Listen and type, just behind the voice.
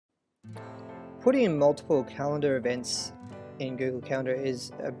Putting in multiple calendar events in Google Calendar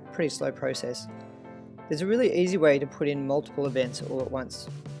is a pretty slow process. There's a really easy way to put in multiple events all at once,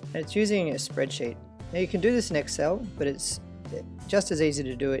 and it's using a spreadsheet. Now you can do this in Excel, but it's just as easy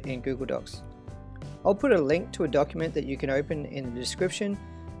to do it in Google Docs. I'll put a link to a document that you can open in the description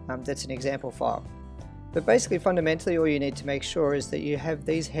that's an example file. But basically, fundamentally, all you need to make sure is that you have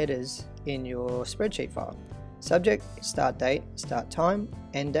these headers in your spreadsheet file. Subject, start date, start time,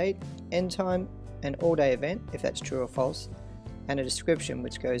 end date, end time, an all day event if that's true or false, and a description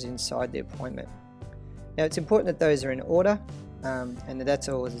which goes inside the appointment. Now it's important that those are in order and that's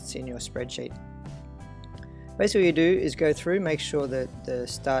all that's in your spreadsheet. Basically what you do is go through, make sure that the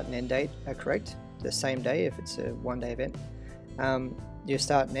start and end date are correct, the same day if it's a one-day event. Your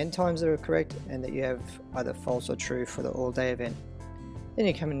start and end times are correct, and that you have either false or true for the all-day event. Then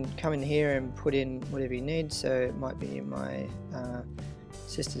you come in here and put in whatever you need. So it might be my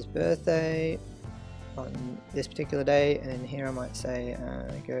sister's birthday on this particular day, and then here I might say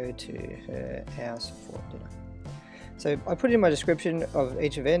go to her house for dinner. So I put in my description of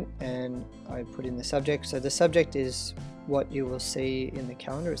each event and I put in the subject. So the subject is what you will see in the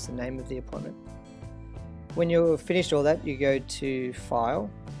calendar, it's the name of the appointment. When you're finished all that, you go to File,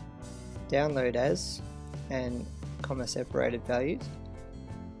 Download As, and comma separated values.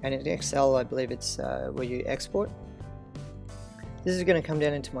 And in Excel, I believe it's where you export. This is going to come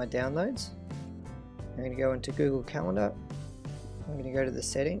down into my downloads. I'm going to go into Google Calendar. I'm going to go to the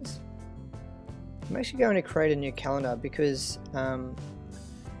settings. I'm actually going to create a new calendar because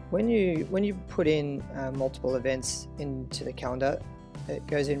when you put in multiple events into the calendar, it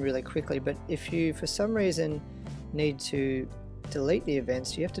goes in really quickly. But if you for some reason need to delete the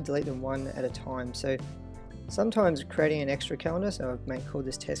events, you have to delete them one at a time. So sometimes creating an extra calendar, so I may call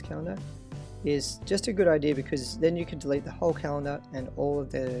this test calendar, is just a good idea because then you can delete the whole calendar and all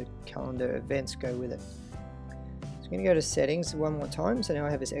of the calendar events go with it. So I'm going to go to settings one more time. So now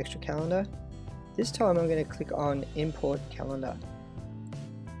I have this extra calendar. This time I'm going to click on import calendar.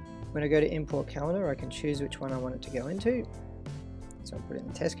 When I go to import calendar, I can choose which one I want it to go into. So I'll put in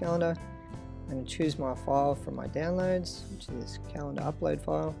the test calendar. I'm going to choose my file from my downloads, which is this calendar upload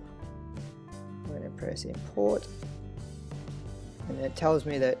file. I'm going to press import, and it tells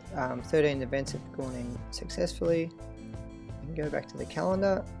me that 13 events have gone in successfully. I can go back to the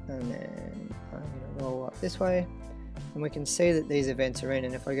calendar, and then I'm going to roll up this way, and we can see that these events are in.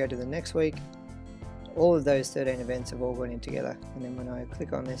 And if I go to the next week, all of those 13 events have all gone in together. And then when I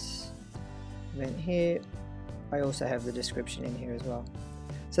click on this event here, I also have the description in here as well.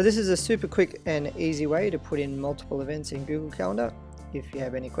 So this is a super quick and easy way to put in multiple events in Google Calendar. If you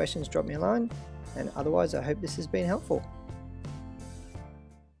have any questions, drop me a line, and otherwise I hope this has been helpful.